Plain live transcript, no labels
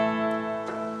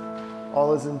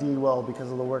All is indeed well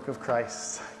because of the work of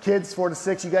Christ. Kids, 4 to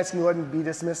 6, you guys can go ahead and be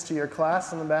dismissed to your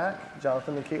class in the back.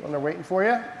 Jonathan and Caitlin are waiting for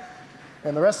you.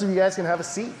 And the rest of you guys can have a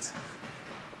seat.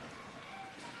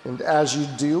 And as you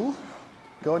do,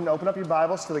 go ahead and open up your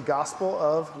Bibles to the Gospel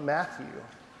of Matthew.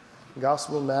 The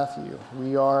Gospel of Matthew.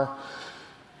 We are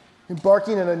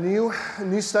embarking on a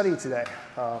new study today,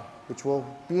 which we'll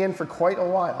be in for quite a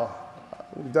while.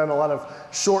 We've done a lot of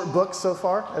short books so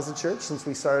far as a church since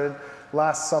we started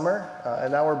last summer,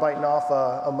 and now we're biting off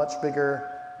a much bigger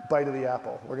bite of the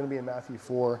apple. We're going to be in Matthew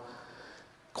for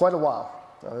quite a while.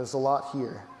 There's a lot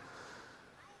here.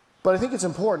 But I think it's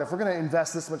important, if we're going to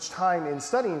invest this much time in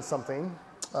studying something,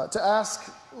 to ask,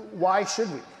 why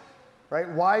should we? Right?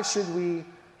 Why should we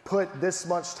put this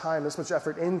much time, this much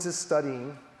effort into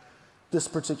studying this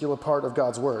particular part of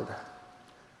God's Word?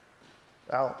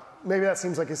 Now, maybe that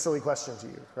seems like a silly question to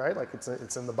you, right? Like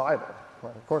it's in the Bible.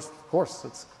 Well, of course,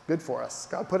 it's good for us.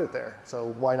 God put it there,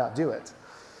 so why not do it?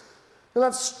 And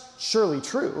that's surely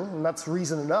true, and that's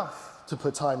reason enough to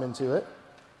put time into it.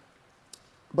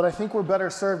 But I think we're better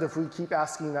served if we keep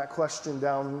asking that question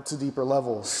down to deeper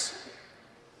levels.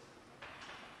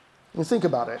 And think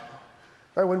about it.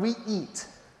 Right? When we eat,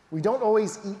 we don't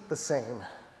always eat the same.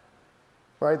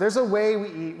 Right? There's a way we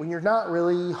eat when you're not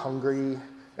really hungry,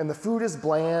 and the food is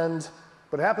bland,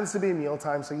 but it happens to be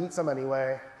mealtime, so you eat some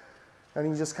anyway, and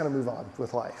you just kind of move on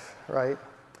with life, right?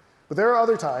 But there are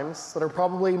other times that are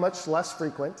probably much less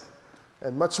frequent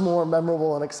and much more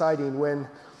memorable and exciting when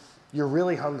you're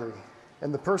really hungry,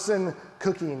 and the person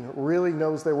cooking really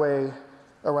knows their way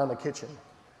around the kitchen,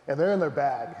 and they're in their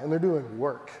bag, and they're doing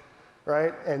work,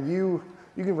 right? And you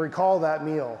can recall that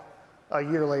meal a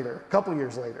year later, a couple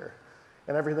years later,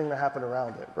 and everything that happened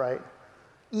around it, right?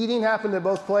 Eating happened at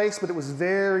both places, but it was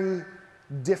very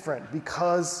different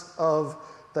because of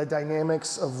the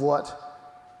dynamics of what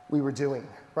we were doing,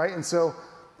 right? And so,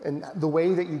 and the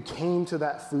way that you came to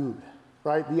that food,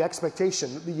 right? The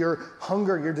expectation, your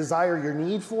hunger, your desire, your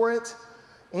need for it,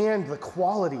 and the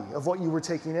quality of what you were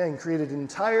taking in created an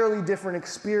entirely different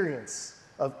experience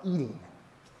of eating.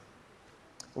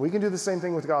 We can do the same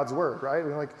thing with God's Word, right?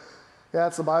 We're like, yeah,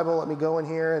 it's the Bible, let me go in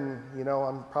here and,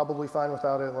 I'm probably fine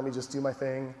without it, let me just do my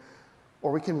thing.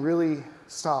 Or we can really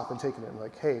stop and take it in,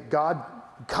 like, hey, God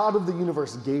of the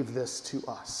universe gave this to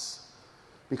us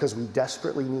because we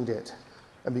desperately need it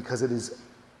and because it is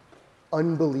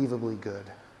unbelievably good.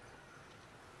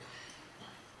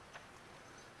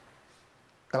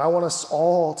 And I want us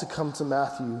all to come to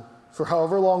Matthew for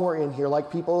however long we're in here, like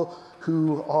people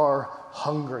who are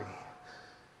hungry.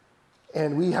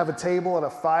 And we have a table at a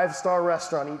 5-star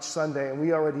restaurant each Sunday, and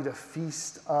we are ready to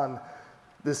feast on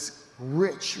this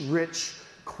rich, rich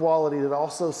quality that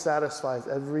also satisfies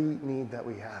every need that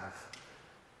we have.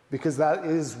 Because that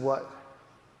is what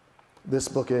this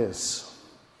book is.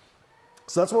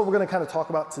 So that's what we're going to kind of talk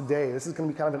about today. This is going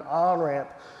to be kind of an on-ramp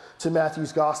to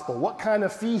Matthew's gospel. What kind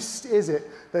of feast is it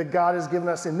that God has given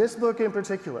us in this book in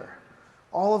particular?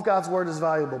 All of God's Word is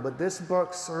valuable, but this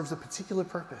book serves a particular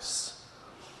purpose.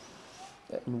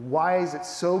 And why is it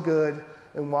so good,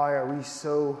 and why are we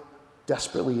so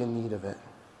desperately in need of it?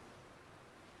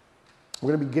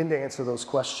 We're going to begin to answer those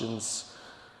questions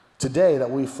today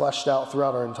that we've fleshed out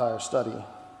throughout our entire study.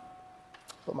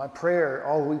 But my prayer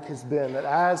all week has been that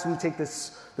as we take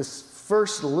this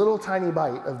first little tiny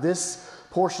bite of this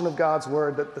portion of God's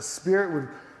Word, that the Spirit would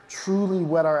truly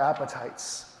whet our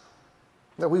appetites,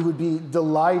 that we would be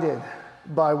delighted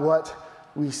by what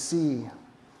we see,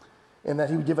 and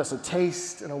that He would give us a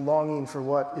taste and a longing for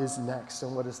what is next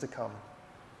and what is to come.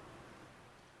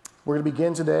 We're going to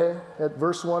begin today at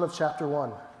verse 1 of chapter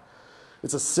 1.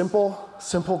 It's a simple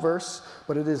verse,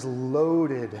 but it is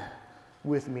loaded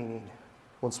with meaning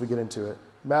once we get into it.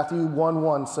 Matthew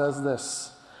 1:1 says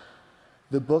this: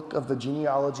 the book of the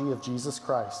genealogy of Jesus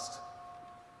Christ,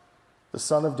 the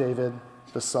son of David,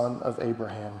 the son of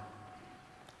Abraham.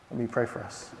 Let me pray for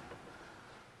us.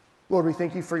 Lord, we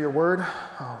thank you for your word.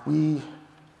 We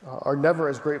are never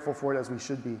as grateful for it as we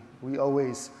should be. We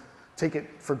always take it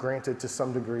for granted to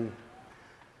some degree.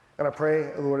 And I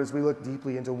pray, Lord, as we look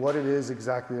deeply into what it is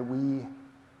exactly that we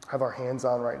have our hands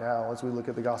on right now, as we look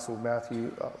at the Gospel of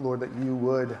Matthew, Lord, that you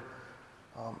would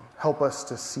help us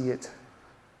to see it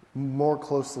more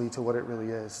closely to what it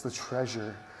really is, the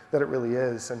treasure that it really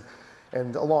is.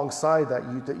 And alongside that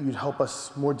you'd help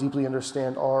us more deeply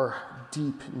understand our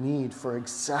deep need for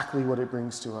exactly what it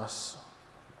brings to us.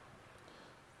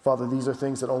 Father, these are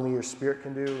things that only your Spirit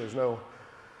can do. There's no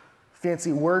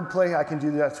fancy wordplay I can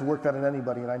do that to work that in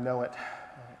anybody, and I know it.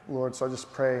 Lord, so I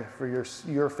just pray for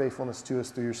your faithfulness to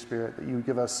us through your Spirit, that you would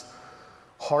give us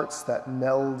hearts that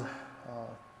meld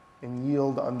and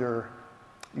yield under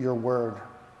your word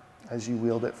as you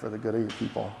wield it for the good of your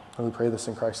people. And we pray this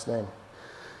in Christ's name.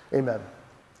 Amen.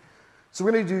 So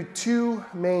we're going to do two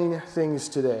main things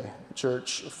today,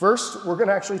 church. First, we're going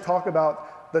to actually talk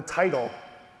about the title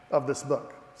of this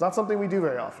book. It's not something we do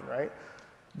very often, right?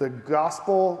 The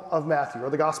Gospel of Matthew, or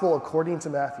the Gospel according to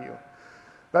Matthew.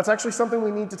 That's actually something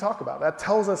we need to talk about. That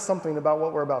tells us something about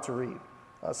what we're about to read.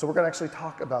 So we're going to actually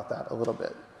talk about that a little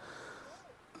bit.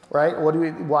 Right?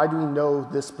 Why do we know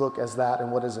this book as that,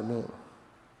 and what does it mean?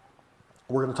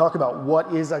 We're going to talk about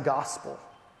what is a gospel,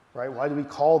 right? Why do we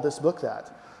call this book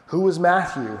that? Who is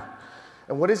Matthew?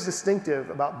 And what is distinctive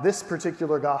about this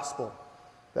particular gospel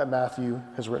that Matthew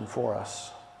has written for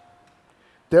us?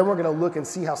 Then we're going to look and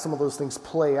see how some of those things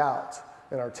play out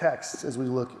in our text as we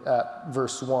look at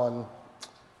verse 1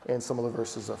 and some of the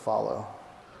verses that follow.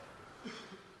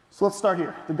 So let's start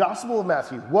here. The Gospel of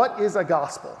Matthew. What is a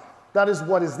gospel? That is,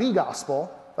 what is the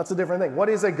gospel? That's a different thing. What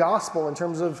is a gospel in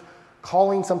terms of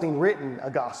calling something written a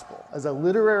gospel? As a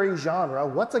literary genre,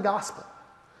 what's a gospel?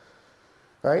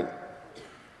 Right?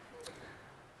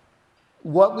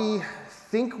 What we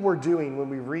think we're doing when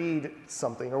we read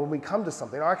something or when we come to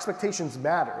something, our expectations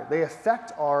matter. They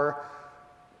affect our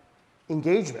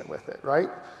engagement with it, right?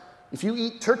 If you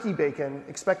eat turkey bacon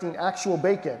expecting actual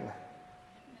bacon,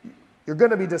 you're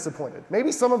going to be disappointed.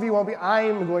 Maybe some of you won't be.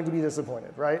 I'm going to be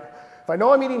disappointed, right? If I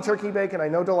know I'm eating turkey bacon, I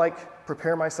know to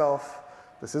prepare myself.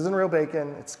 This isn't real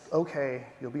bacon. It's okay.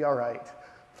 You'll be all right.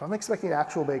 If I'm expecting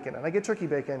actual bacon and I get turkey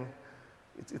bacon,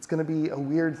 it's going to be a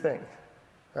weird thing,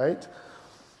 right?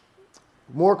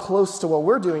 More close to what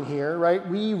we're doing here, right?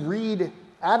 We read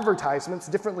advertisements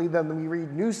differently than we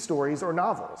read news stories or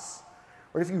novels.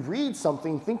 Or if you read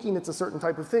something thinking it's a certain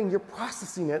type of thing, you're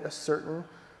processing it a certain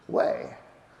way,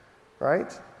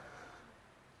 right?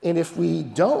 And if we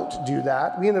don't do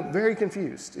that, we end up very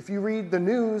confused. If you read the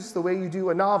news the way you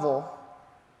do a novel,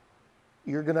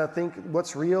 you're going to think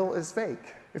what's real is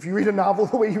fake. If you read a novel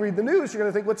the way you read the news, you're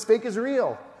going to think what's fake is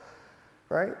real,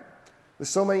 right? There's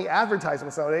so many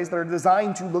advertisements nowadays that are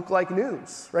designed to look like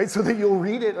news, right? So that you'll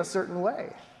read it a certain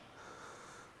way.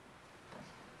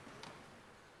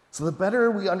 So the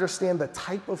better we understand the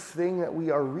type of thing that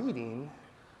we are reading,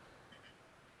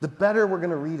 the better we're going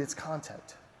to read its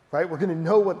content, right? We're going to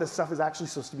know what this stuff is actually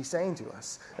supposed to be saying to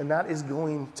us, and that is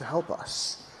going to help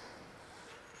us.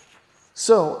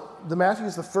 So, the Matthew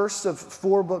is the first of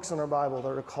 4 books in our Bible that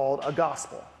are called a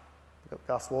gospel. The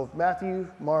Gospel of Matthew,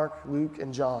 Mark, Luke,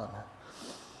 and John.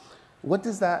 What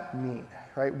does that mean,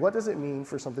 right? What does it mean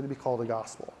for something to be called a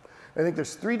gospel? I think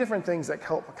there's 3 different things that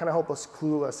kind of help us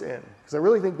clue us in, because I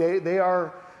really think they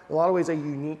are, in a lot of ways, a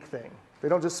unique thing. They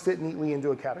don't just fit neatly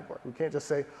into a category. We can't just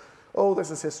say, oh,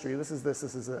 this is history, this is this,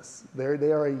 this is this. They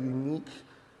are a unique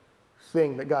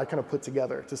thing that God kind of put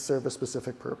together to serve a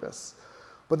specific purpose.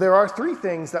 But there are 3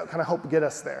 things that kind of help get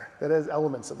us there, that is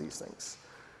elements of these things.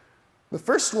 The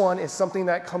first one is something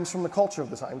that comes from the culture of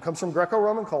the time. It comes from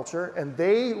Greco-Roman culture, and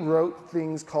they wrote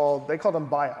things they called them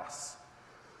bios,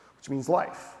 which means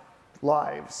life,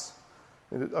 lives.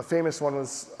 A famous one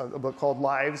was a book called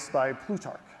Lives by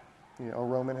Plutarch, a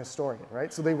Roman historian,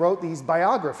 right? So they wrote these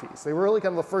biographies. They were really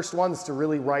kind of the first ones to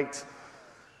really write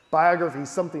biographies,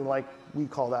 something like we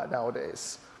call that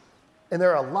nowadays. And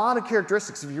there are a lot of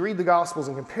characteristics. If you read the Gospels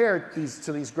and compare these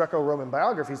to these Greco-Roman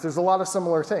biographies, there's a lot of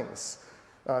similar things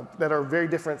that are very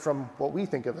different from what we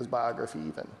think of as biography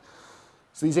even.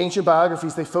 So these ancient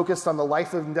biographies, they focused on the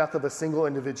life and death of a single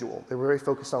individual. They were very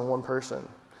focused on one person.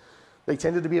 They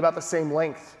tended to be about the same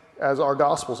length as our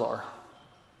Gospels are.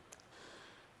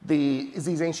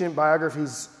 These ancient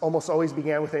biographies almost always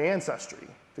began with an ancestry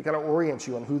to kind of orient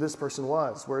you on who this person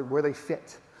was, where they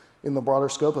fit in the broader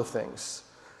scope of things.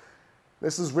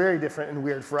 This is very different and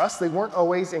weird for us. They weren't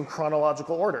always in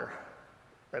chronological order.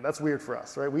 Right? That's weird for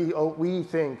us, right? We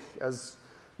think, as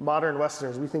modern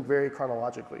Westerners, we think very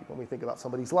chronologically when we think about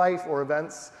somebody's life or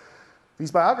events.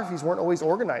 These biographies weren't always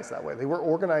organized that way. They were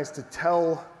organized to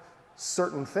tell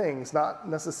certain things, not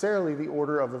necessarily the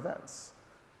order of events.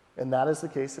 And that is the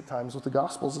case at times with the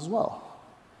Gospels as well.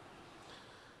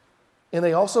 And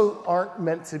they also aren't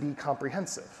meant to be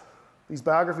comprehensive. These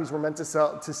biographies were meant to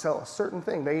sell a certain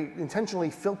thing. They intentionally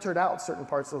filtered out certain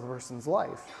parts of the person's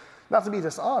life. Not to be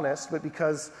dishonest, but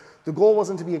because the goal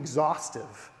wasn't to be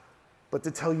exhaustive, but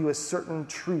to tell you a certain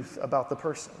truth about the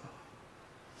person.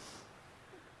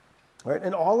 Right?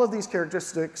 And all of these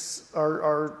characteristics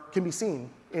can be seen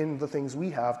in the things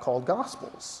we have called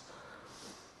Gospels.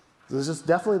 There's just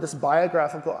definitely this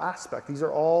biographical aspect. These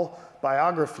are all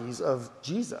biographies of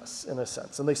Jesus, in a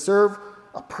sense, and they serve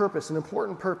a purpose, an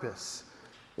important purpose,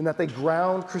 in that they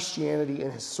ground Christianity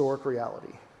in historic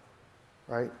reality.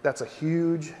 right? That's a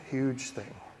huge, huge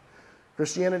thing.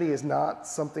 Christianity is not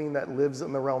something that lives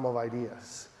in the realm of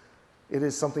ideas. It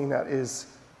is something that is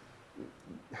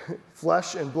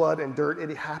flesh and blood and dirt.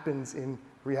 It happens in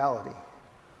reality.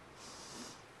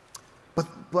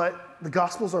 But the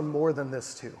Gospels are more than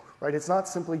this too, right? It's not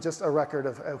simply just a record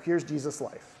of, oh, here's Jesus'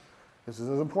 life. This is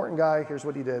an important guy. Here's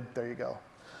what he did. There you go.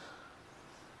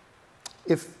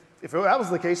 If that was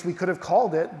the case, we could have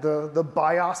called it the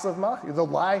bios of Matthew, the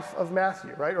life of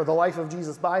Matthew, right? Or the life of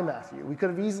Jesus by Matthew. We could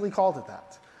have easily called it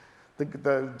that.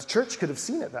 The church could have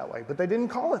seen it that way, but they didn't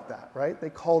call it that, right? They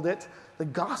called it the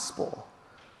Gospel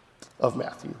of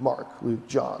Matthew, Mark, Luke,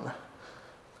 John.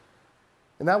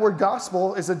 And that word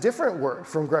gospel is a different word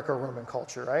from Greco-Roman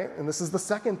culture, right? And this is the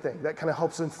second thing that kind of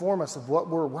helps inform us of what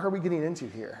are we getting into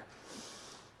here.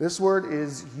 This word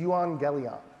is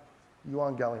euangelion.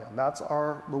 Euangelion. That's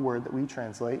the word that we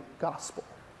translate gospel.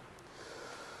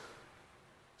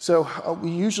 So we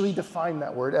usually define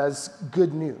that word as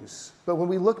good news. But when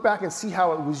we look back and see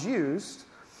how it was used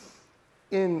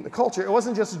in the culture, it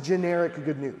wasn't just generic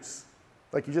good news.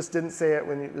 Like you just didn't say it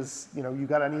when it was, you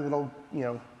got any little,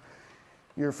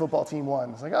 your football team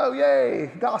won. It's like, oh, yay,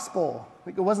 gospel.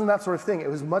 Like, it wasn't that sort of thing. It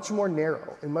was much more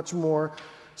narrow and much more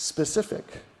specific.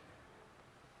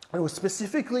 It was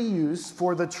specifically used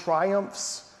for the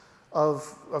triumphs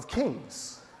of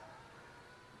kings.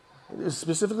 It was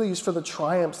specifically used for the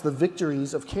triumphs, the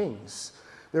victories of kings.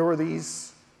 There were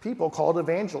these people called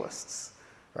evangelists,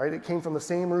 right? It came from the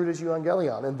same root as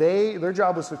euangelion. And their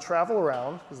job was to travel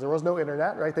around, because there was no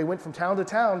internet, right? They went from town to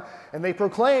town, and they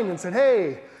proclaimed and said,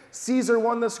 hey, Caesar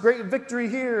won this great victory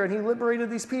here, and he liberated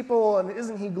these people, and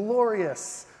isn't he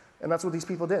glorious? And that's what these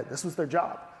people did. This was their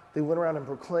job. They went around and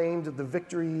proclaimed the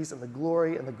victories and the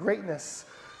glory and the greatness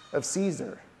of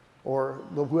Caesar, or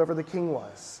whoever the king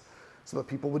was, so that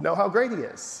people would know how great he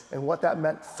is and what that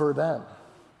meant for them.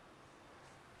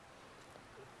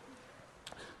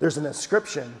 There's an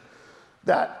inscription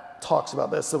that talks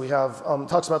about this. So we have,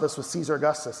 talks about this with Caesar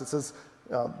Augustus. It says,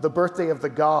 the birthday of the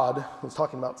god, it was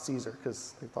talking about Caesar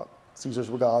because they thought Caesars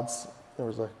were gods. There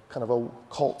was a kind of a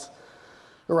cult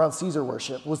around Caesar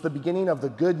worship, was the beginning of the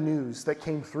good news that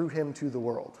came through him to the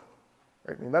world.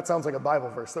 Right? I mean, that sounds like a Bible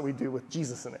verse that we do with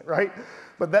Jesus in it, right?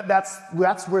 But that's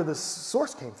where this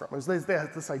source came from. They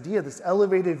had this idea, this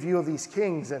elevated view of these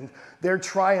kings and their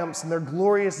triumphs and their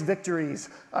glorious victories,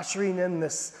 ushering in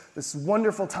this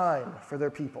wonderful time for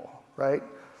their people, right?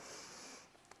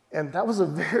 And that was a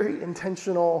very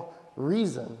intentional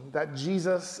reason that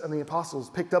Jesus and the apostles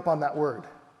picked up on that word,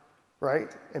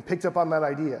 right? And picked up on that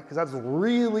idea, because that's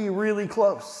really, really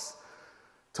close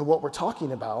to what we're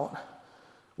talking about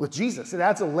with Jesus. It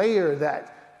adds a layer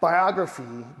that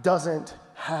biography doesn't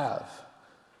have,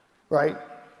 right?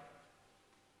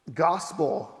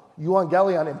 Gospel,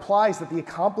 euangelion, implies that the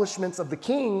accomplishments of the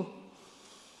king,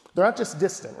 they're not just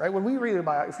distant, right? When we read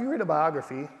if you read a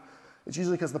biography, it's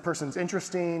usually because the person's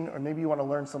interesting, or maybe you want to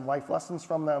learn some life lessons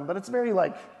from them, but it's very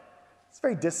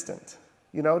distant.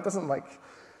 It doesn't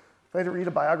if I had to read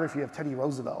a biography of Teddy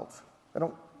Roosevelt, I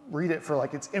don't read it for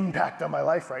its impact on my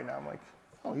life right now. I'm like,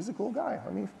 oh, he's a cool guy.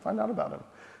 Let me find out about him.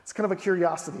 It's kind of a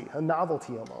curiosity, a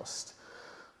novelty almost.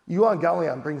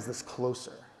 Euangelion brings this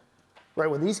closer, right?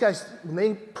 When these guys, when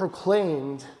they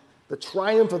proclaimed the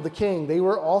triumph of the king, they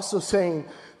were also saying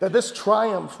that this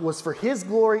triumph was for his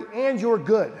glory and your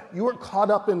good. You were caught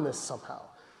up in this somehow.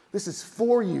 This is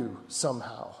for you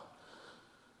somehow.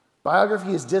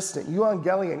 Biography is distant.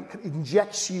 Euangelion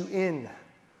injects you in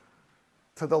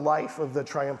to the life of the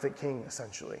triumphant king,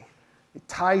 essentially. It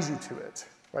ties you to it,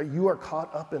 right? You are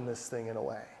caught up in this thing in a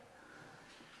way.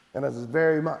 And that is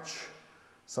very much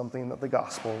something that the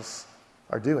Gospels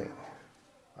are doing.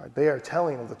 Right? They are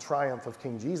telling of the triumph of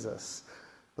King Jesus,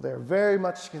 but they are very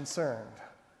much concerned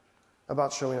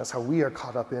about showing us how we are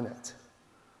caught up in it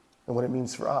and what it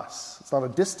means for us. It's not a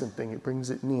distant thing, it brings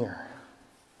it near.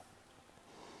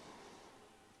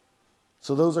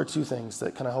 So those are two things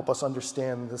that kind of help us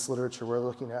understand this literature we're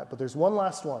looking at. But there's one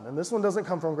last one, and this one doesn't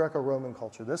come from Greco-Roman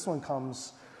culture. This one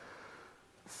comes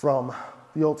from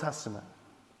the Old Testament,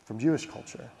 from Jewish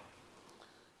culture.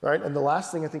 Right? And the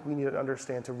last thing I think we need to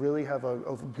understand to really have a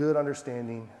good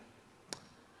understanding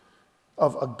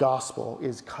of a gospel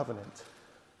is covenant.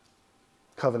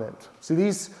 Covenant. See,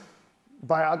 these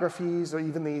biographies or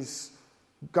even these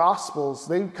gospels,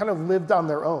 they kind of lived on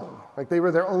their own. They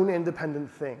were their own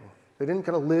independent thing. They didn't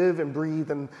kind of live and breathe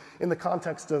in the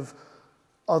context of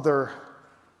other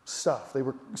stuff. They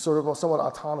were sort of somewhat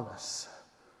autonomous.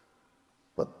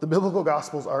 But the biblical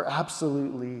gospels are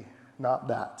absolutely not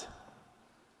that.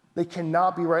 They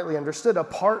cannot be rightly understood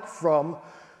apart from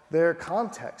their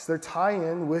context, their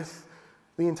tie-in with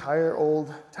the entire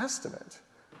Old Testament.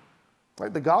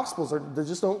 Right? The Gospels they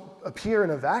just don't appear in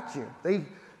a vacuum. They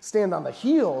stand on the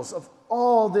heels of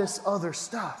all this other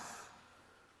stuff.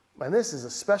 And this is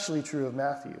especially true of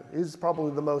Matthew. It is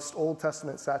probably the most Old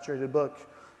Testament saturated book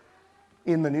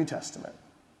in the New Testament.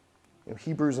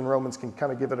 Hebrews and Romans can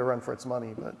kind of give it a run for its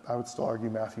money, but I would still argue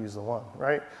Matthew is the one,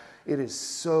 right? It is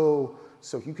so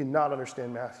you cannot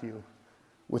understand Matthew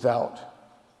without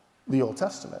the Old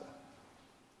Testament,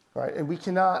 right? And we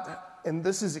cannot, and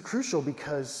this is crucial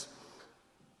because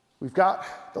we've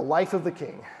got the life of the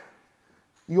king.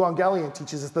 Evangelion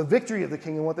teaches us the victory of the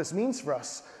king and what this means for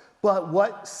us. But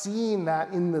what seeing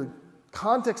that in the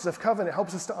context of covenant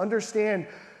helps us to understand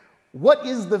what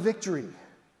is the victory?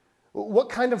 What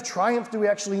kind of triumph do we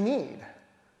actually need?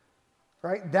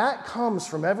 Right? That comes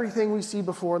from everything we see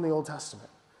before in the Old Testament.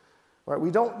 Right? We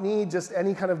don't need just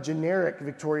any kind of generic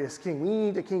victorious king. We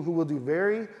need a king who will do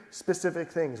very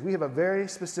specific things. We have a very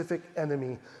specific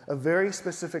enemy, a very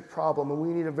specific problem, and we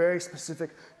need a very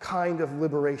specific kind of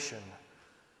liberation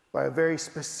by a very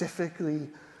specifically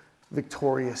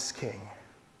victorious king.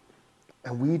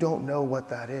 And we don't know what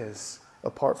that is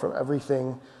apart from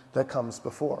everything that comes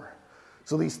before.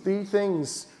 So these three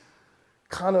things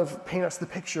kind of paint us the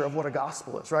picture of what a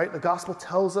gospel is, right? The gospel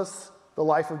tells us the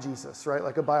life of Jesus, right?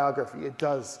 Like a biography, it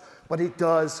does. But it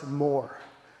does more.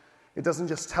 It doesn't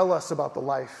just tell us about the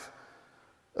life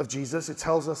of Jesus, it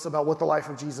tells us about what the life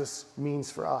of Jesus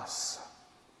means for us.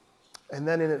 And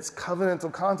then in its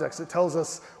covenantal context, it tells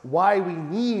us why we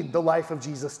need the life of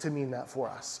Jesus to mean that for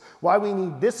us. Why we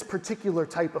need this particular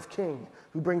type of king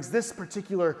who brings this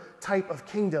particular type of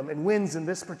kingdom and wins in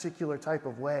this particular type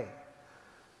of way.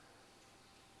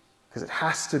 Because it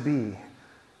has to be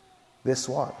this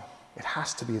one. It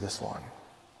has to be this one.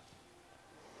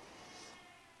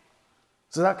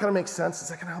 So that kind of makes sense. Does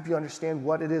that kind of help you understand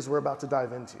what it is we're about to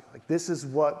dive into? Like, this is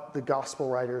what the gospel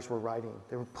writers were writing.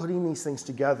 They were putting these things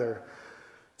together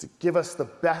to give us the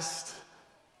best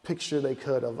picture they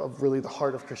could of really the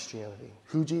heart of Christianity.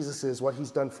 Who Jesus is, what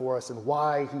he's done for us, and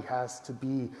why he has to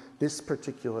be this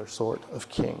particular sort of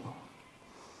king.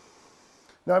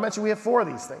 Now, I mentioned we have 4 of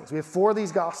these things. We have 4 of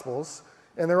these gospels,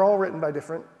 and they're all written by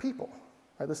different people.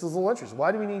 Right? This is a little interesting.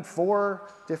 Why do we need 4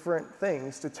 different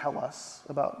things to tell us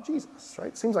about Jesus? Right?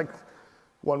 It seems like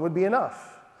one would be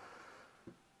enough.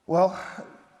 Well,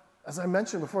 as I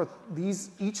mentioned before,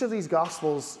 each of these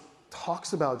gospels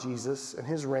talks about Jesus and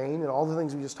his reign and all the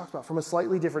things we just talked about from a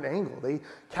slightly different angle. They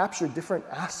capture different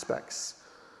aspects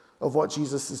of what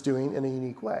Jesus is doing in a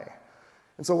unique way.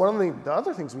 And so one of the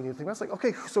other things we need to think about is like,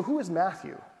 okay, so who is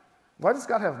Matthew? Why does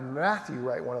God have Matthew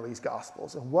write one of these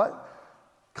gospels? And what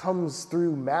comes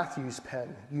through Matthew's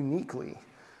pen uniquely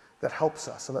that helps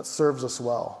us and that serves us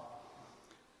well?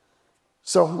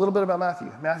 So a little bit about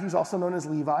Matthew. Matthew's also known as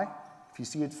Levi. If you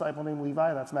see a disciple named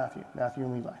Levi, that's Matthew. Matthew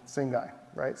and Levi, same guy,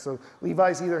 right? So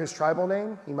Levi's either his tribal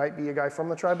name, he might be a guy from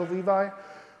the tribe of Levi,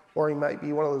 or he might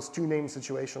be one of those 2-name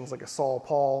situations like a Saul,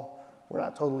 Paul. We're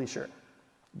not totally sure,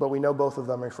 but we know both of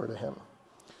them refer to him.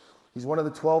 He's one of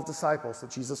the 12 disciples that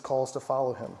Jesus calls to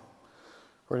follow him.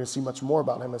 We're going to see much more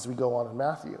about him as we go on in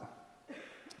Matthew.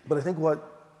 But I think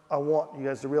what I want you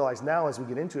guys to realize now as we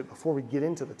get into it, before we get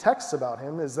into the texts about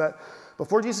him, is that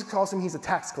before Jesus calls him, he's a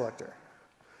tax collector.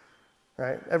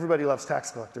 Right? Everybody loves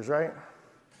tax collectors, right?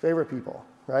 Favorite people,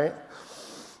 right?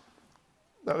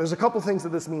 Now, there's a couple things that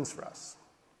this means for us.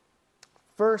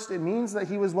 First, it means that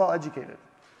he was well educated.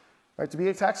 Right? To be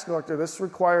a tax collector, this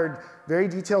required very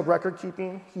detailed record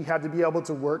keeping. He had to be able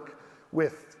to work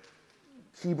with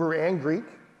Hebrew and Greek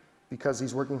because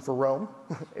he's working for Rome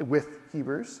with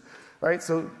Hebrews. Right?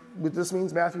 So what this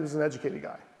means, Matthew was an educated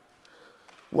guy.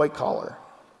 White collar.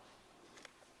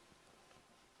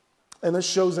 And this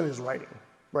shows in his writing,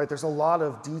 right? There's a lot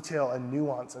of detail and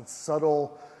nuance and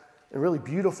subtle and really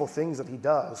beautiful things that he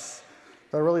does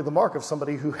that are really the mark of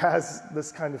somebody who has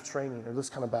this kind of training or this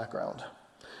kind of background.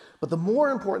 But the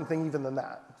more important thing even than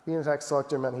that, being a tax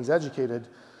collector meant he's educated,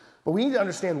 but we need to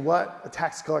understand what a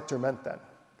tax collector meant then,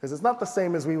 because it's not the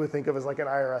same as we would think of as like an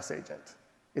IRS agent.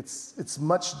 It's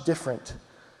much different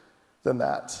than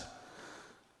that.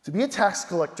 To be a tax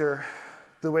collector,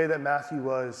 the way that Matthew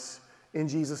was in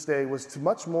Jesus' day, was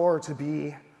much more to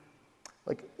be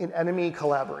like an enemy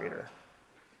collaborator,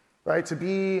 right? To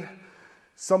be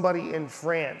somebody in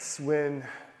France when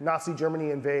Nazi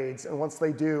Germany invades, and once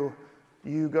they do,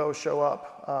 you go show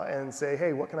up and say,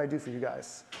 hey, what can I do for you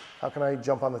guys? How can I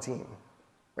jump on the team?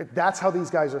 Right? That's how these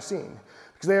guys are seen,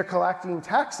 because they are collecting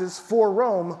taxes for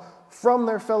Rome from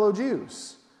their fellow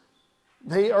Jews.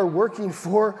 They are working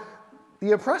for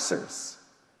the oppressors.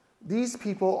 These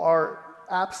people are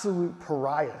absolute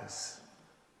pariahs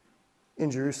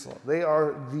in Jerusalem. They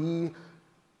are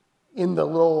in the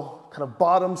little kind of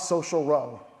bottom social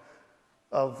rung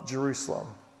of Jerusalem.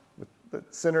 With the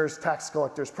sinners, tax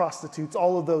collectors, prostitutes,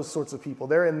 all of those sorts of people.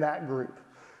 They're in that group.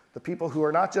 The people who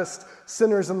are not just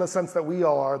sinners in the sense that we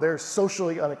all are, they're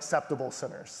socially unacceptable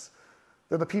sinners.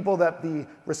 They're the people that the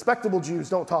respectable Jews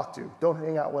don't talk to, don't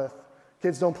hang out with,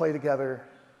 kids don't play together.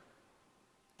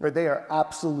 Right? They are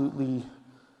absolutely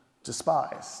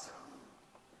despised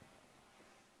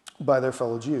by their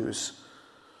fellow Jews.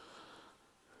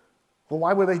 Well,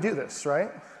 why would they do this,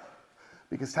 right?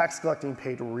 Because tax collecting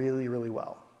paid really, really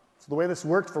well. So the way this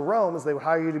worked for Rome is they would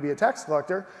hire you to be a tax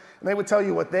collector, and they would tell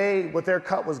you what their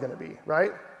cut was going to be,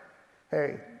 right?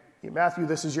 Hey, Matthew,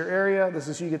 this is your area. This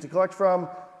is who you get to collect from.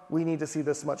 We need to see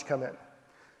this much come in.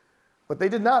 But they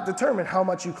did not determine how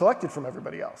much you collected from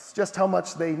everybody else, just how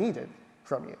much they needed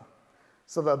from you.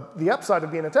 So the upside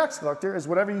of being a tax collector is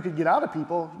whatever you could get out of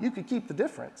people, you could keep the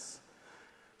difference.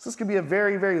 So this could be a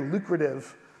very, very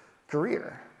lucrative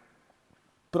career,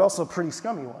 but also a pretty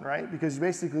scummy one, right? Because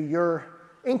basically your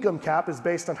income cap is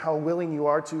based on how willing you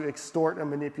are to extort and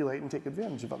manipulate and take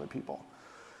advantage of other people.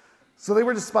 So they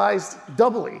were despised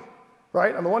doubly,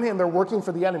 right? On the one hand, they're working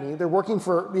for the enemy, they're working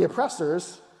for the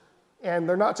oppressors, and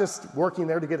they're not just working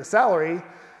there to get a salary,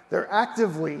 they're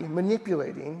actively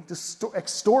manipulating,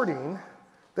 extorting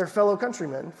their fellow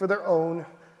countrymen for their own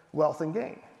wealth and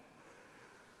gain.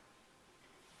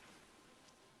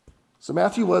 So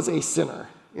Matthew was a sinner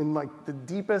in like the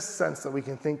deepest sense that we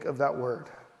can think of that word,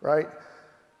 right?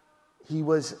 He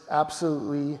was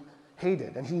absolutely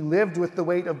hated, and he lived with the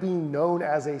weight of being known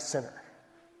as a sinner.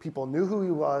 People knew who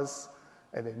he was,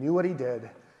 and they knew what he did,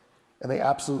 and they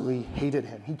absolutely hated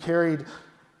him. He carried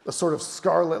a sort of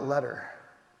scarlet letter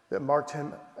that marked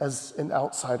him as an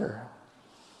outsider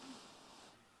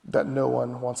that no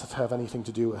one wants to have anything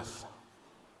to do with.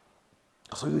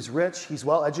 So he was rich, he's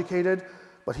well educated,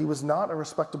 but he was not a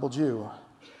respectable Jew.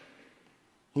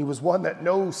 He was one that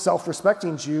no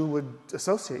self-respecting Jew would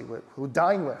associate with, would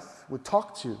dine with, would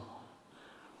talk to.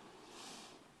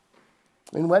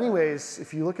 In many ways,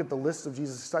 if you look at the list of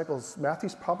Jesus' disciples,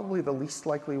 Matthew's probably the least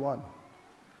likely one,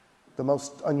 the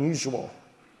most unusual.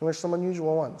 And there's some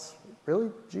unusual ones.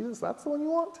 Really? Jesus, that's the one you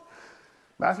want?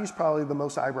 Matthew's probably the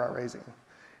most eyebrow-raising.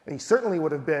 And he certainly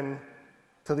would have been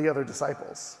to the other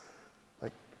disciples.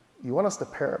 Like, you want us to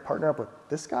partner up with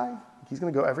this guy? He's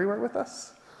going to go everywhere with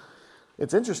us?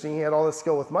 It's interesting, he had all this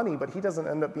skill with money, but he doesn't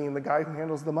end up being the guy who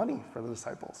handles the money for the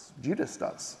disciples. Judas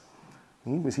does.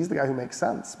 He's the guy who makes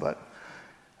sense, but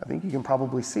I think you can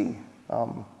probably see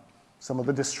some of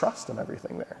the distrust and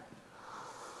everything there.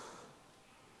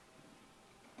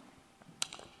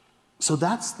 So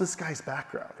that's this guy's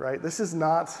background, right? This is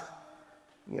not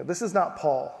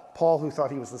Paul. Paul, who thought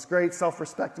he was this great,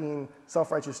 self-respecting,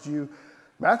 self-righteous Jew.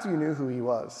 Matthew knew who he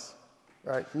was,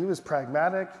 right? He was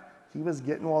pragmatic. He was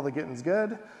getting while the getting's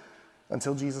good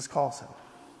until Jesus calls him.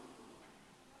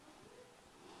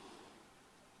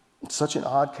 It's such an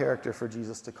odd character for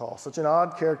Jesus to call, such an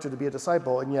odd character to be a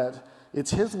disciple, and yet it's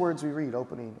his words we read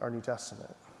opening our New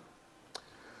Testament.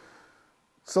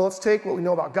 So let's take what we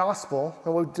know about gospel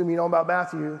and what do we know about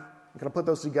Matthew. I'm going to put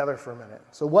those together for a minute.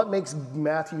 So what makes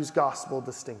Matthew's gospel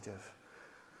distinctive?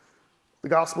 The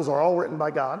gospels are all written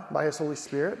by God, by his Holy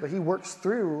Spirit, but he works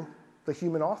through the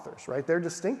human authors, right? They're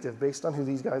distinctive based on who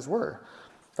these guys were.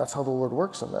 That's how the Lord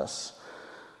works in this.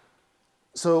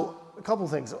 So a couple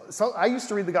things. So I used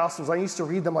to read the Gospels. I used to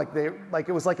read them like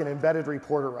it was like an embedded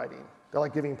reporter writing. They're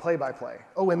like giving play-by-play.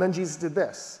 Oh, and then Jesus did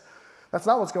this. That's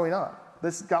not what's going on.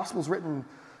 This Gospel's written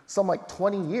some like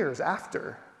 20 years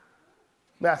after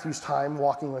Matthew's time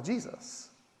walking with Jesus,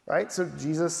 right? So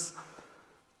Jesus'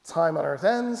 time on earth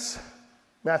ends.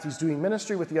 Matthew's doing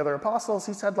ministry with the other apostles.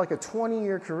 He's had like a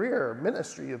 20-year career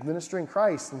ministry of ministering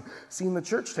Christ and seeing the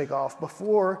church take off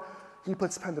before he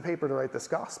puts pen to paper to write this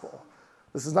gospel.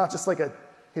 This is not just like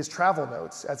his travel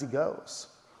notes as he goes.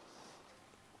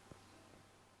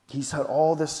 He's had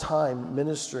all this time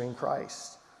ministering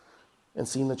Christ and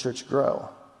seeing the church grow.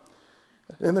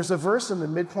 And there's a verse in the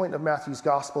midpoint of Matthew's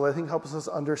gospel that I think helps us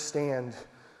understand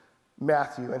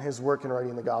Matthew and his work in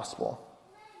writing the gospel.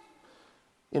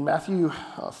 In Matthew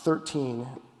 13,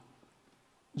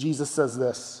 Jesus says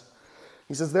this.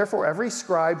 He says, "Therefore, every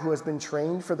scribe who has been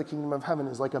trained for the kingdom of heaven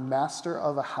is like a master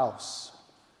of a house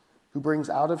who brings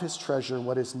out of his treasure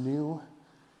what is new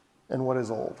and what is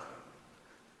old."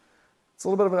 It's a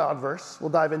little bit of an odd verse. We'll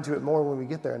dive into it more when we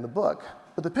get there in the book.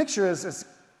 But the picture is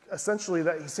essentially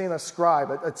that he's saying a scribe,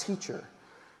 a teacher,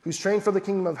 who's trained for the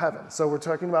kingdom of heaven. So we're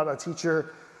talking about a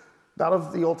teacher not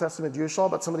of the Old Testament Jewish law,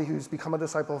 but somebody who's become a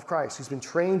disciple of Christ, who's been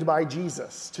trained by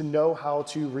Jesus to know how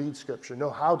to read Scripture,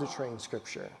 know how to train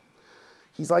Scripture.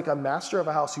 He's like a master of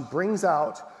a house who brings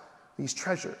out these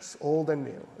treasures, old and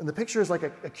new. And the picture is like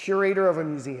a curator of a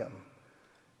museum,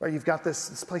 right? You've got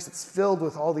this place that's filled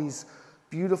with all these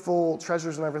beautiful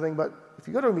treasures and everything, but if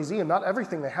you go to a museum, not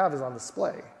everything they have is on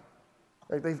display.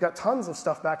 Right? They've got tons of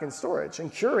stuff back in storage,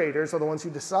 and curators are the ones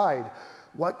who decide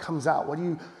what comes out. What do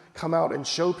you come out and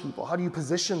show people? How do you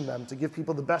position them to give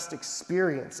people the best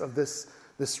experience of this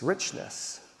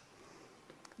richness?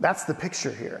 That's the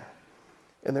picture here.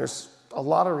 And there's a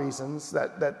lot of reasons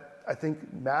that I think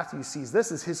Matthew sees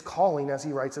this as his calling as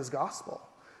he writes his gospel.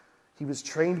 He was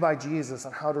trained by Jesus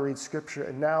on how to read Scripture,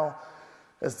 and now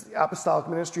as the apostolic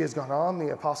ministry has gone on,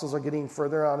 the apostles are getting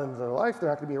further on into their life. They're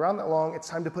not going to be around that long. It's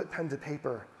time to put pen to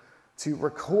paper to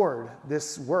record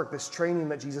this work, this training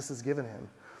that Jesus has given him.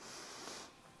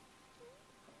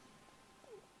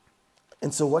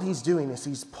 And so what he's doing is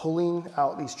he's pulling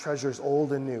out these treasures,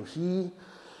 old and new. He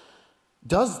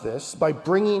does this by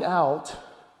bringing out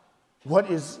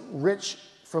what is rich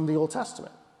from the Old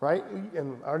Testament, right?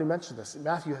 And I already mentioned this.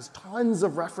 Matthew has tons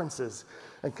of references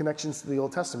and connections to the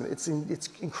Old Testament. It's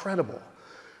incredible,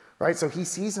 right? So he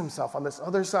sees himself on this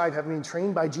other side, having been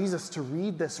trained by Jesus to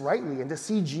read this rightly and to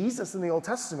see Jesus in the Old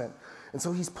Testament. And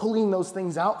so he's pulling those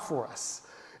things out for us.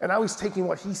 And now he's taking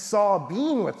what he saw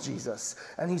being with Jesus,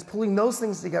 and he's pulling those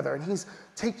things together, and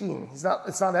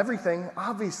it's not everything,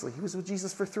 obviously. He was with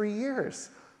Jesus for 3 years.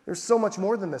 There's so much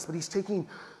more than this, but he's taking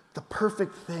the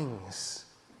perfect things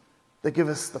that give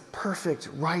us the perfect,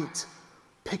 right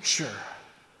picture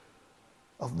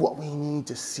of what we need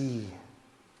to see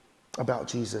about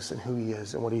Jesus and who he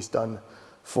is and what he's done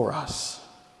for us.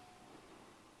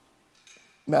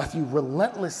 Matthew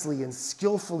relentlessly and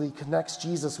skillfully connects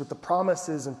Jesus with the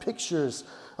promises and pictures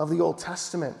of the Old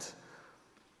Testament.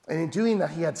 And in doing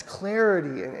that, he adds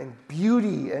clarity and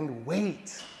beauty and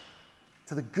weight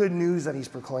to the good news that he's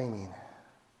proclaiming.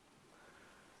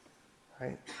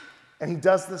 Right? And he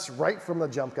does this right from the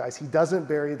jump, guys. He doesn't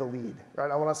bury the lead.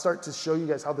 Right? I want to start to show you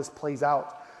guys how this plays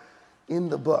out in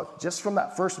the book, just from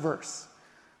that first verse.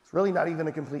 It's really not even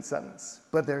a complete sentence,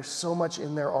 but there's so much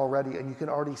in there already, and you can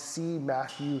already see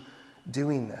Matthew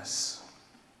doing this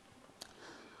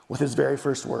with his very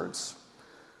first words.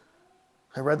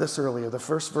 I read this earlier. The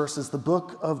first verse is the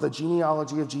book of the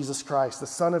genealogy of Jesus Christ, the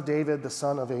son of David, the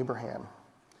son of Abraham.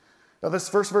 Now, this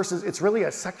first verse it's really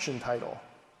a section title,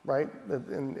 right?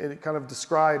 And it kind of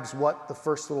describes what the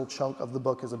first little chunk of the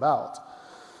book is about.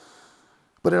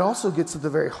 But it also gets at the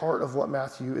very heart of what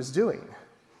Matthew is doing.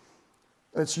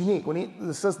 And it's unique. When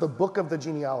it says the book of the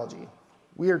genealogy,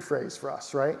 weird phrase for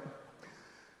us, right?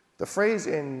 The phrase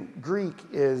in Greek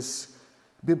is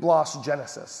biblos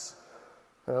Genesis.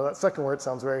 That second word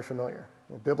sounds very familiar.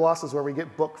 Biblos is where we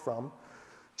get book from.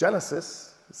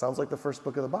 Genesis, it sounds like the first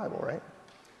book of the Bible, right?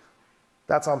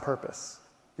 That's on purpose.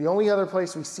 The only other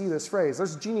place we see this phrase,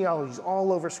 there's genealogies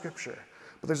all over Scripture,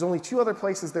 but there's only two other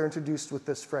places they're introduced with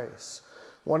this phrase.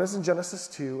 One is in Genesis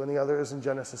 2, and the other is in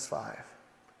Genesis 5.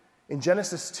 In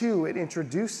Genesis 2, it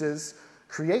introduces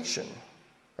creation,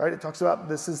 right? It talks about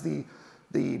this is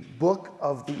the book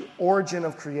of the origin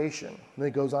of creation, and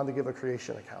it goes on to give a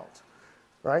creation account,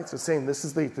 right? So it's saying this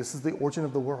is the origin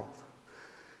of the world.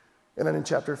 And then in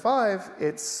chapter 5,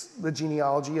 it's the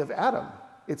genealogy of Adam.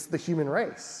 It's the human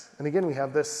race. And again, we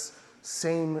have this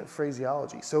same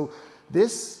phraseology. So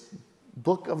this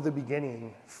book of the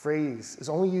beginning phrase is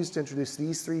only used to introduce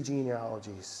these three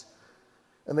genealogies.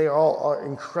 And they are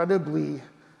incredibly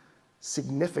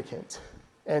significant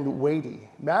and weighty.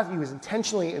 Matthew is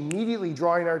intentionally immediately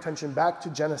drawing our attention back to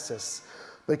Genesis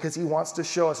because he wants to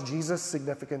show us Jesus'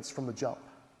 significance from the jump.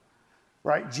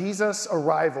 Right? Jesus'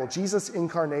 arrival, Jesus'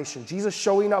 incarnation, Jesus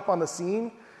showing up on the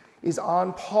scene is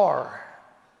on par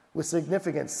with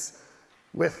significance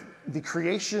with the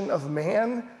creation of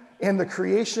man and the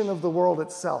creation of the world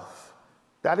itself.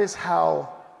 That is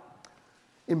how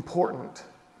important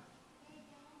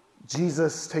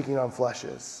Jesus taking on flesh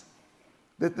is.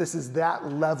 That this is that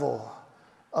level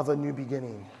of a new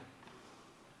beginning.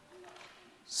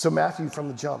 So Matthew from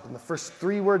the jump, in the first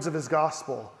 3 words of his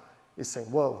gospel, is saying,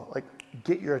 whoa, like,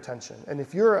 get your attention. And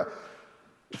if you're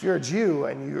a Jew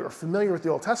and you're familiar with the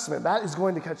Old Testament, that is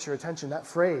going to catch your attention, that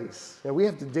phrase. We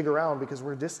have to dig around because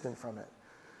we're distant from it.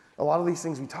 A lot of these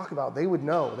things we talk about, they would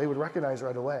know, they would recognize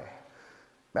right away.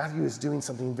 Matthew is doing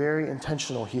something very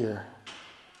intentional here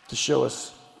to show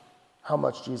us how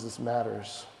much Jesus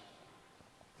matters.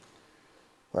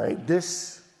 Right?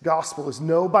 This gospel is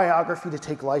no biography to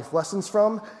take life lessons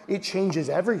from. It changes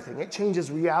everything. It changes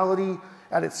reality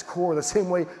at its core, the same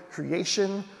way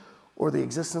creation or the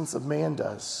existence of man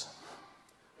does.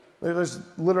 There's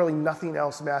literally nothing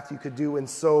else Matthew could do in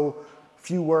so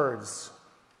few words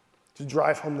to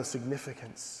drive home the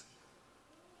significance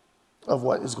of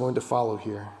what is going to follow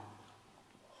here.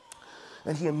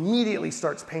 And he immediately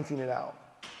starts painting it out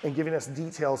and giving us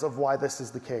details of why this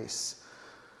is the case.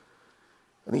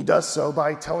 And he does so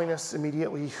by telling us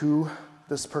immediately who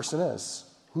this person is,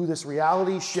 who this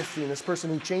reality shifting, this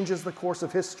person who changes the course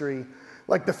of history,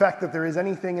 like the fact that there is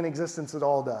anything in existence at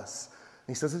all does.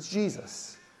 And he says it's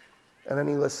Jesus. And then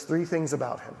he lists three things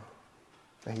about him.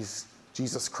 And he's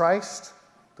Jesus Christ,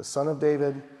 the son of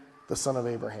David, the son of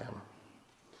Abraham.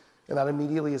 And that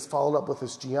immediately is followed up with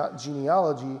this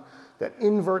genealogy that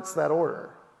inverts that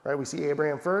order, right? We see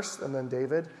Abraham first, and then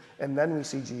David, and then we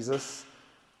see Jesus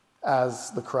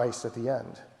as the Christ at the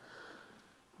end.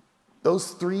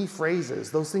 Those three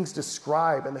phrases, those things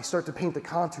describe, and they start to paint the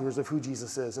contours of who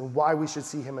Jesus is and why we should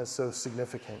see him as so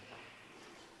significant.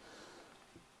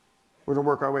 We're going to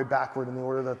work our way backward in the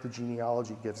order that the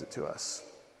genealogy gives it to us.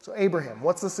 So Abraham,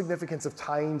 what's the significance of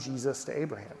tying Jesus to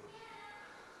Abraham?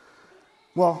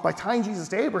 Well, by tying Jesus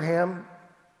to Abraham,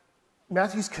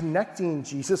 Matthew's connecting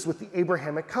Jesus with the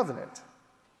Abrahamic covenant,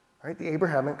 right? The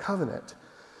Abrahamic covenant.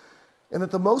 And at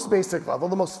the most basic level,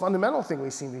 the most fundamental thing we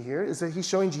seem to hear is that he's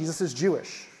showing Jesus is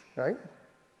Jewish, right?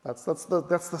 That's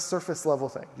the surface level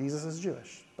thing. Jesus is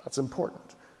Jewish. That's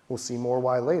important. We'll see more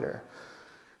why later,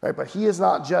 right? But he is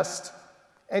not just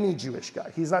any Jewish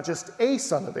guy. He's not just a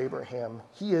son of Abraham.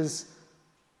 He is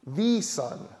the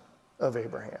son of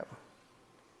Abraham.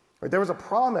 Right? There was a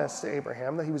promise to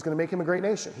Abraham that he was going to make him a great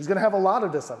nation. He's going to have a lot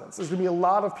of descendants. There's going to be a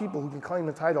lot of people who can claim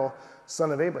the title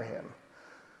son of Abraham.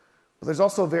 But there's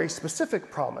also a very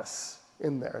specific promise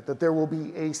in there that there will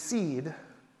be a seed,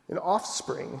 an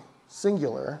offspring,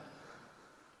 singular,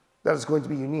 that is going to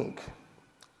be unique.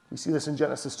 We see this in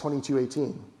Genesis 22:18.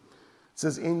 It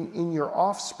says, in your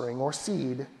offspring or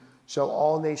seed shall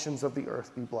all nations of the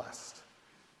earth be blessed.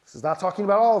 This is not talking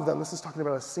about all of them. This is talking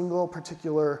about a single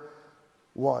particular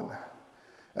one.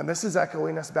 And this is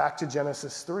echoing us back to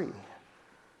Genesis 3.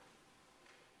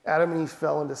 Adam and Eve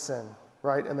fell into sin,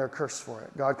 right? And they're cursed for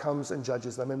it. God comes and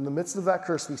judges them. In the midst of that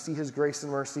curse, we see his grace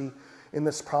and mercy in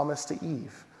this promise to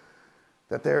Eve,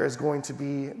 that there is going to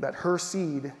be, that her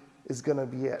seed is going to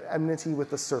be at enmity with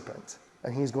the serpent,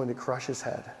 and he's going to crush his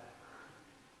head.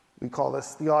 We call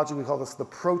this theology, we call this the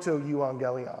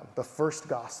proto-evangelion, the first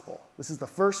gospel. This is the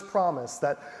first promise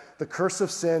that the curse of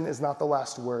sin is not the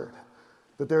last word,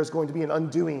 that there is going to be an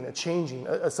undoing, a changing,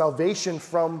 a salvation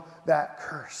from that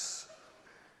curse.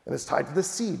 And it's tied to the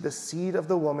seed of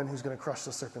the woman who's going to crush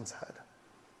the serpent's head.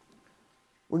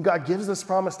 When God gives this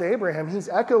promise to Abraham, he's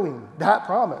echoing that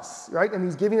promise, right? And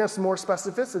he's giving us more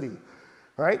specificity,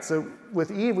 right? So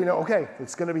with Eve, we know, okay,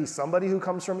 it's going to be somebody who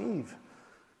comes from Eve.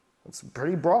 It's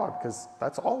pretty broad because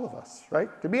that's all of us, right?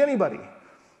 Could be anybody.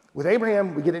 With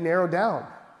Abraham, we get it narrowed down,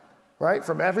 right?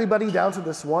 From everybody down to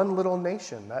this one little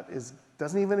nation that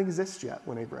doesn't even exist yet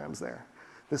when Abraham's there.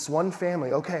 This one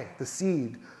family, okay, the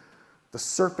seed, the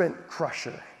serpent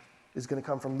crusher is going to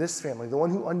come from this family. The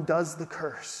one who undoes the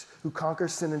curse, who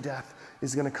conquers sin and death,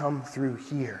 is going to come through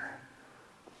here,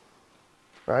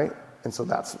 right? And so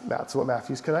that's what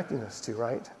Matthew's connecting us to,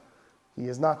 right? He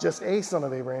is not just a son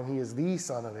of Abraham, he is the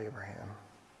son of Abraham.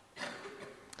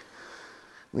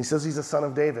 When he says he's a son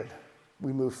of David,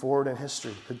 we move forward in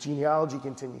history. The genealogy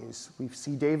continues. We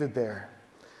see David there.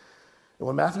 And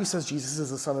when Matthew says Jesus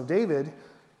is the son of David,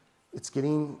 it's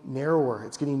getting narrower.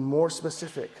 It's getting more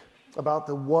specific about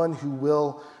the one who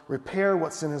will repair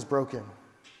what sin has broken.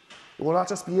 It will not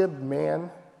just be a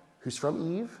man who's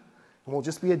from Eve. It won't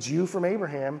just be a Jew from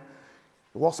Abraham.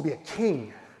 It will also be a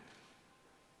king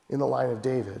in the line of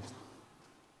David.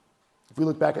 If we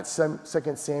look back at 2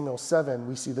 Samuel 7,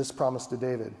 we see this promise to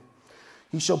David.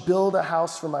 He shall build a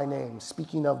house for my name,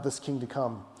 speaking of this king to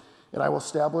come, and I will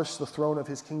establish the throne of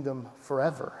his kingdom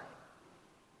forever.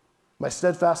 My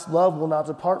steadfast love will not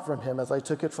depart from him as I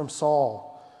took it from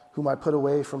Saul, whom I put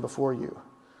away from before you.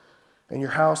 And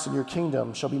your house and your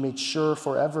kingdom shall be made sure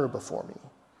forever before me.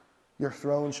 Your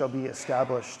throne shall be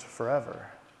established forever.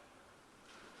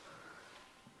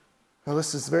 Now,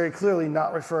 this is very clearly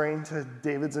not referring to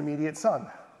David's immediate son.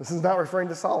 This is not referring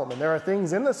to Solomon. There are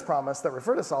things in this promise that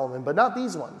refer to Solomon, but not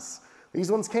these ones.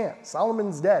 These ones can't.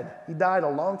 Solomon's dead. He died a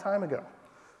long time ago.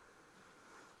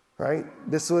 Right?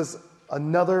 This was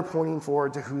another pointing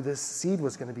forward to who this seed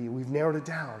was going to be. We've narrowed it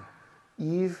down.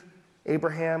 Eve,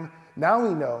 Abraham. Now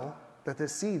we know that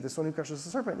this seed, this one who crushes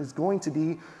the serpent, is going to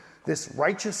be this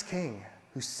righteous king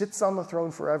who sits on the throne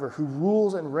forever, who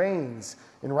rules and reigns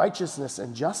in righteousness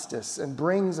and justice and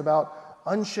brings about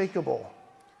unshakable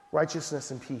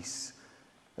righteousness and peace,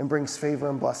 and brings favor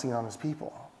and blessing on his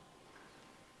people.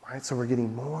 Right? So we're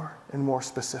getting more and more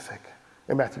specific.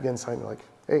 And Matthew again is telling me, like,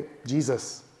 hey,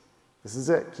 Jesus, this is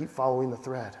it. Keep following the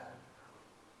thread.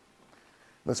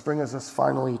 Let's bring us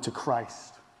finally to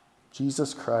Christ.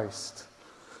 Jesus Christ.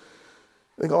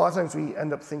 I think a lot of times we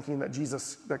end up thinking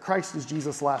that Christ is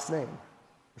Jesus' last name.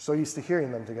 We're so used to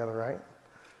hearing them together, right?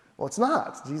 Well, it's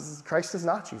not. Christ is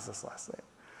not Jesus' last name.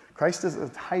 Christ is a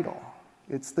title.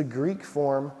 It's the Greek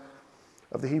form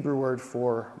of the Hebrew word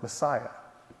for Messiah.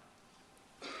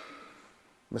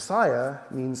 Messiah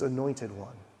means anointed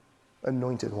one.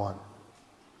 Anointed one.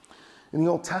 In the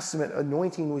Old Testament,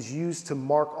 anointing was used to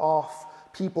mark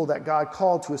off people that God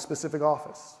called to a specific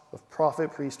office of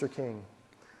prophet, priest, or king.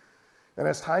 And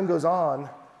as time goes on,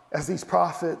 as these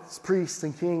prophets, priests,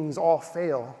 and kings all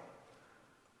fail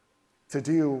to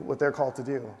do what they're called to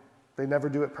do, they never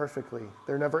do it perfectly.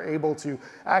 They're never able to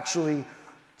actually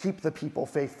keep the people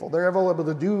faithful. They're never able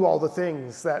to do all the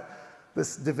things that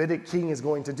this Davidic king is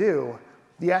going to do.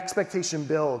 The expectation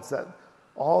builds that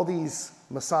all these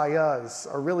messiahs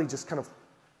are really just kind of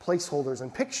placeholders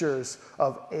and pictures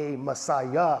of a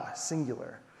Messiah,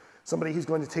 singular. Somebody who's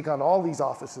going to take on all these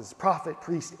offices, prophet,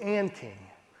 priest, and king,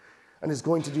 and is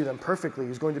going to do them perfectly.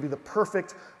 He's going to be the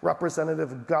perfect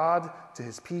representative of God to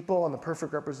his people and the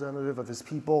perfect representative of his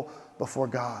people before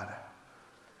God.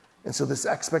 And so this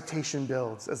expectation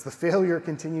builds. As the failure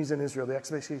continues in Israel, the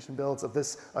expectation builds of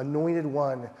this anointed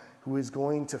one who is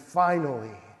going to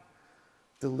finally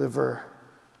deliver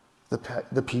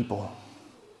the people.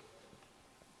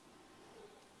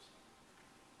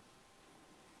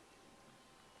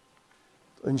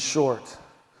 In short,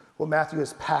 what Matthew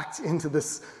has packed into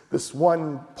this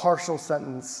one partial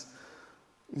sentence,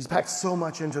 he's packed so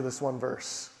much into this one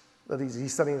verse that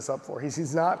he's setting us up for.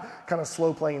 He's not kind of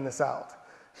slow playing this out.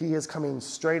 He is coming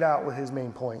straight out with his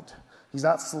main point. He's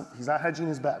not hedging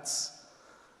his bets.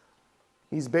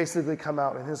 He's basically come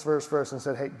out in his first verse and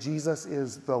said, hey, Jesus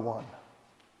is the one.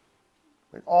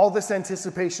 Like all this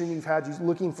anticipation you've had, you're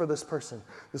looking for this person,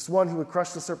 this one who would crush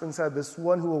the serpent's head, this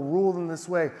one who will rule in this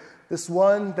way, this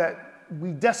one that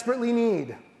we desperately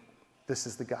need. This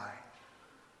is the guy.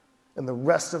 And the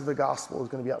rest of the gospel is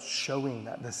going to be out showing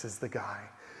that this is the guy.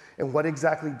 And what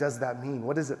exactly does that mean?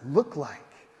 What does it look like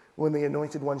when the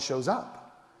anointed one shows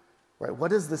up? Right?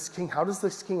 What is this king? How does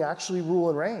this king actually rule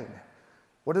and reign?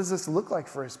 What does this look like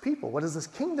for his people? What does this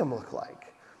kingdom look like?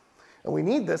 And we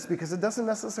need this because it doesn't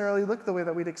necessarily look the way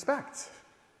that we'd expect.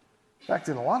 In fact,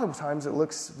 in a lot of times it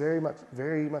looks very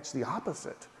much the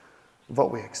opposite of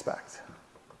what we expect.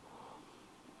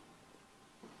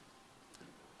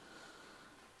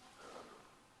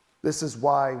 This is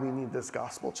why we need this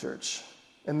gospel, church.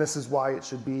 And this is why it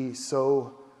should be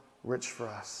so rich for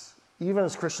us. Even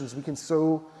as Christians, we can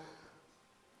so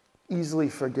easily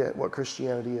forget what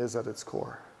Christianity is at its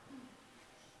core.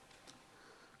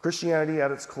 Christianity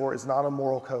at its core is not a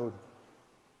moral code.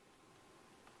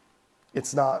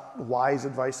 It's not wise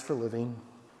advice for living.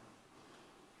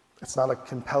 It's not a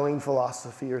compelling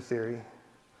philosophy or theory.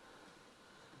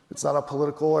 It's not a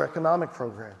political or economic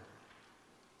program.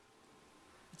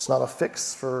 It's not a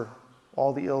fix for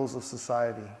all the ills of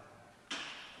society.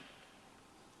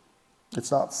 It's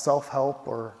not self-help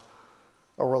or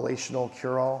a relational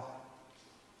cure-all.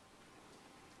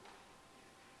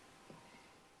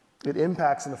 It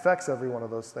impacts and affects every one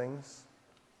of those things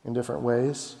in different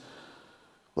ways,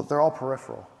 but they're all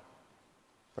peripheral.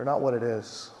 They're not what it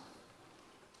is.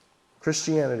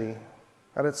 Christianity,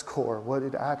 at its core, what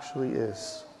it actually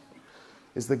is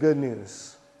the good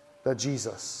news that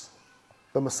Jesus,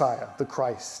 the Messiah, the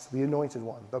Christ, the Anointed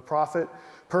One, the prophet,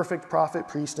 perfect prophet,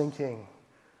 priest, and king,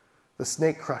 the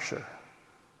snake crusher,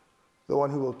 the one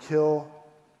who will kill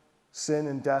sin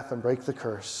and death and break the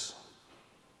curse,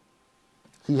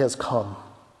 he has come,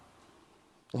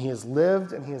 and he has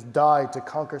lived and he has died to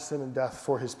conquer sin and death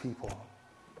for his people.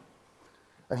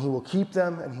 And he will keep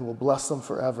them and he will bless them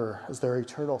forever as their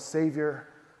eternal Savior,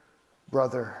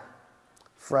 brother,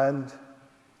 friend,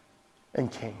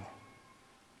 and king.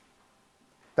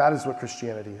 That is what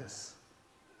Christianity is.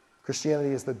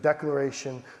 Christianity is the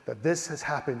declaration that this has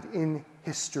happened in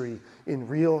history, in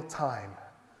real time.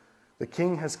 The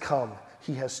king has come,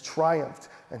 he has triumphed,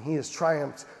 and he has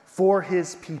triumphed for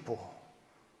his people.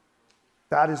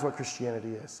 That is what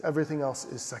Christianity is. Everything else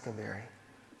is secondary.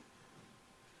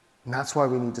 And that's why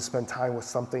we need to spend time with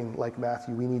something like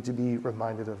Matthew. We need to be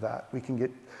reminded of that. We can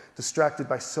get distracted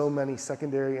by so many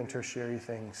secondary and tertiary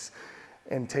things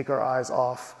and take our eyes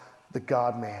off the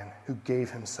God-man who gave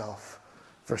himself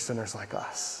for sinners like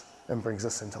us and brings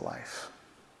us into life.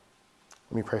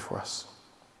 Let me pray for us.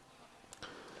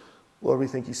 Lord, we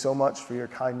thank you so much for your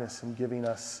kindness in giving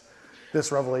us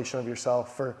this revelation of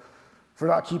yourself, for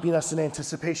not keeping us in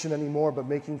anticipation anymore, but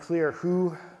making clear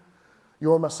who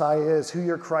your Messiah is, who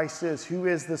your Christ is, who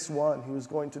is this one who is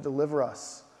going to deliver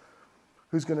us,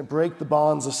 who's going to break the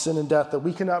bonds of sin and death that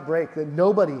we cannot break, that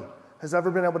nobody has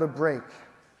ever been able to break.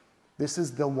 This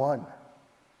is the one,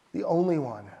 the only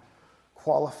one,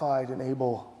 qualified and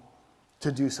able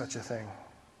to do such a thing.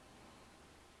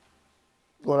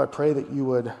 Lord, I pray that you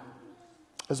would,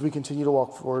 as we continue to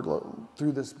walk forward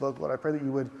through this book, Lord, I pray that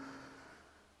you would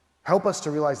help us to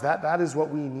realize that that is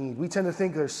what we need. We tend to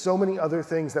think there's so many other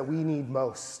things that we need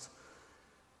most,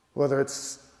 whether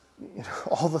it's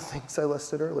all the things I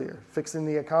listed earlier, fixing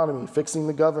the economy, fixing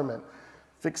the government,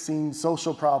 fixing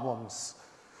social problems,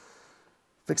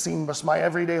 fixing just my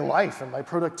everyday life and my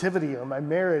productivity or my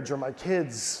marriage or my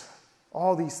kids.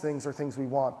 All these things are things we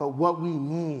want, but what we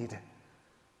need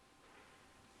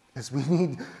is we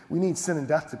need sin and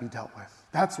death to be dealt with.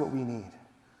 That's what we need.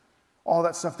 All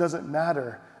that stuff doesn't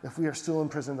matter if we are still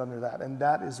imprisoned under that, and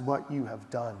that is what you have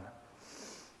done.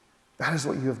 That is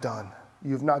what you have done.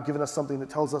 You have not given us something that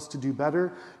tells us to do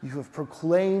better. You have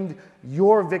proclaimed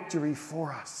your victory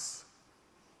for us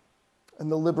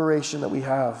and the liberation that we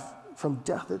have from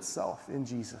death itself in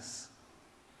Jesus.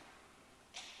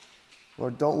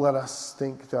 Lord, don't let us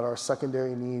think that our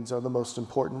secondary needs are the most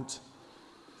important.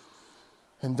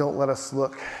 And don't let us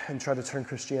look and try to turn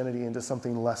Christianity into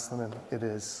something less than it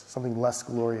is, something less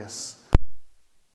glorious.